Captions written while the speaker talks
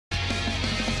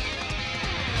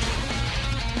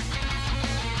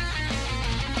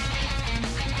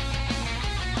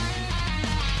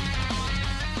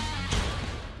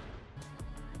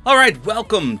Alright,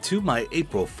 welcome to my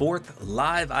April 4th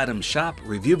live item shop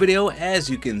review video. As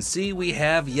you can see, we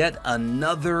have yet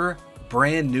another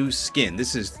brand new skin.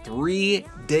 This is 3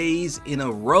 days in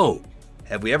a row.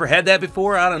 Have we ever had that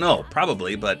before? I don't know,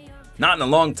 probably, but not in a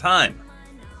long time.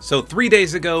 So 3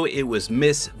 days ago, it was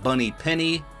Miss Bunny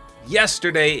Penny.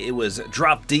 Yesterday, it was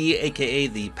Drop D, aka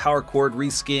the Power Chord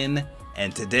reskin.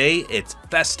 And today, it's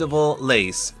Festival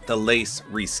Lace, the Lace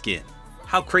reskin.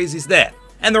 How crazy is that?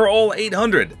 And they're all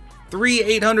 800. 3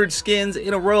 800 skins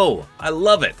in a row. I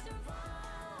love it.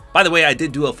 By the way, I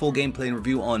did do a full gameplay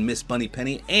review on Miss Bunny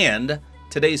Penny and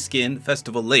today's skin,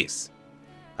 Festival Lace.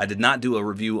 I did not do a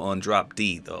review on Drop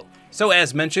D though. So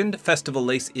as mentioned, Festival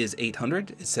Lace is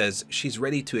 800. It says she's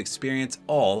ready to experience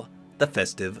all the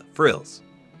festive frills.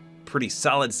 Pretty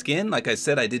solid skin. Like I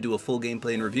said, I did do a full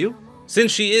gameplay and review.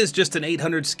 Since she is just an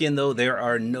 800 skin though, there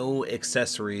are no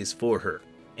accessories for her.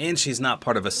 And she's not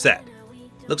part of a set.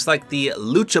 Looks like the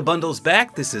Lucha bundle's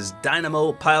back. This is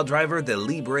Dynamo Pile Driver, the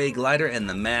Libre Glider, and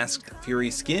the Masked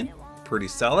Fury skin. Pretty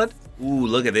solid. Ooh,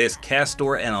 look at this.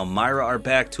 Castor and Elmira are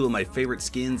back, two of my favorite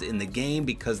skins in the game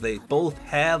because they both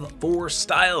have 4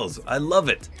 styles. I love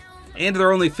it. And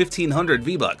they're only 1,500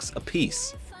 V-Bucks a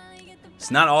piece.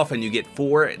 It's not often you get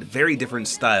 4 very different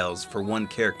styles for one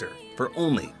character for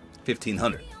only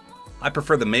 1,500. I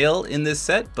prefer the male in this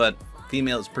set, but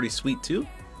female is pretty sweet too.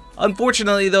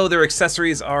 Unfortunately though, their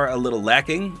accessories are a little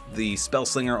lacking. The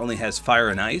Spellslinger only has fire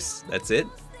and ice, that's it.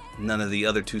 None of the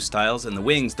other 2 styles, and the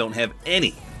wings don't have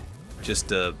any.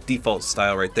 Just a default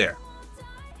style right there.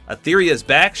 Etheria's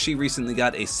back. She recently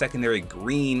got a secondary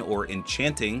green or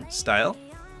enchanting style.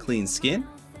 Clean skin.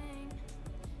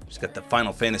 She's got the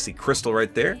Final Fantasy crystal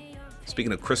right there.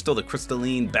 Speaking of crystal, the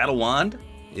crystalline battle wand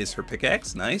is her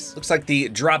pickaxe. Nice. Looks like the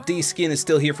Drop D skin is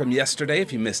still here from yesterday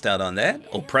if you missed out on that.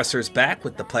 Oppressor's back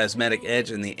with the plasmatic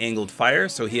edge and the angled fire,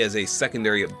 so he has a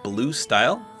secondary blue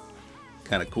style.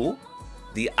 Kind of cool.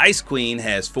 The Ice Queen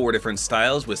has 4 different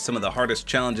styles with some of the hardest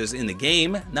challenges in the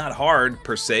game. Not hard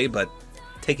per se, but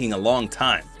taking a long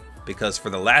time. Because for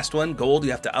the last one, gold,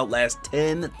 you have to outlast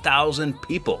 10,000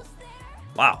 people.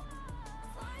 Wow.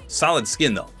 Solid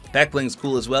skin though. Back bling's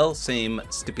cool as well, same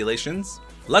stipulations.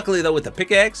 Luckily though, with the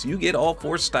pickaxe, you get all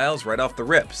 4 styles right off the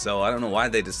rip, so I don't know why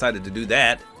they decided to do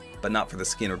that, but not for the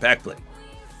skin or back bling.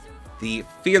 The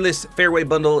Fearless Fairway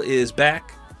bundle is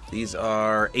back. These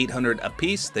are 800 a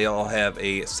piece. They all have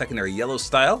a secondary yellow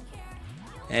style.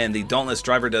 And the Dauntless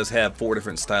Driver does have 4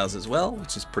 different styles as well,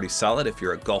 which is pretty solid if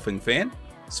you're a golfing fan.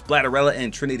 Splatterella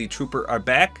and Trinity Trooper are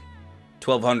back.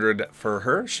 1200 for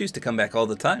her. She used to come back all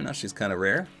the time. Now she's kind of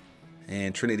rare.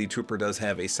 And Trinity Trooper does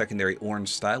have a secondary orange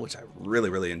style, which I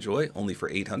really enjoy, only for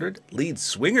 800. Lead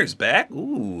Swinger's back.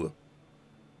 Ooh.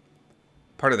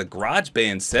 Part of the Garage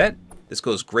Band set. This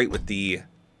goes great with the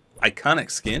iconic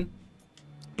skin.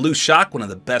 Blue Shock, one of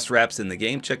the best raps in the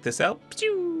game. Check this out.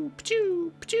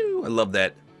 I love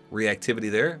that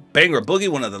reactivity there. Banger Boogie,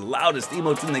 one of the loudest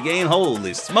emotes in the game.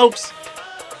 Holy smokes.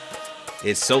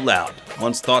 It's so loud.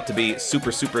 Once thought to be super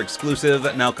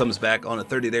exclusive, now comes back on a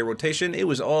 30-day rotation. It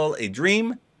was all a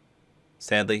dream.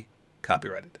 Sadly,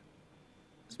 copyrighted.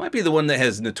 This might be the one that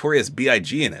has Notorious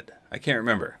B.I.G. in it. I can't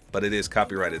remember, but it is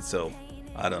copyrighted, so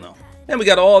I don't know. Then we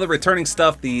got all the returning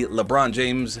stuff. The LeBron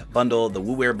James bundle, the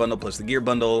Wu Wear bundle, plus the gear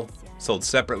bundle. Sold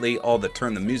separately. All the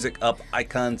Turn the Music Up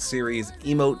Icon series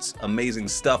emotes. Amazing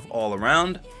stuff all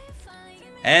around.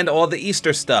 And all the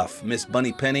Easter stuff. Miss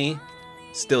Bunny Penny,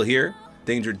 still here.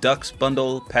 Danger Ducks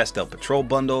bundle, Pastel Patrol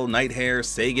bundle, Night Hare,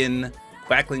 Sagan,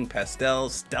 Quackling Pastel,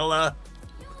 Stella.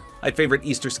 My favorite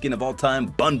Easter skin of all time,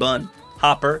 Bun Bun,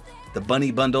 Hopper, the Bunny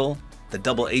bundle, the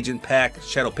Double Agent pack,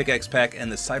 Shadow Pickaxe pack,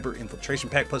 and the Cyber Infiltration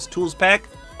pack plus Tools pack,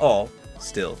 all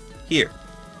still here.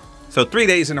 So 3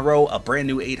 days in a row, a brand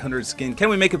new 800 skin. Can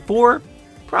we make it 4?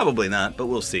 Probably not, but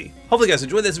we'll see. Hopefully you guys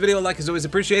enjoyed this video. Like is always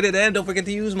appreciated, and don't forget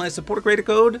to use my Support-A-Creator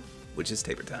Code, which is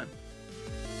Tabor time.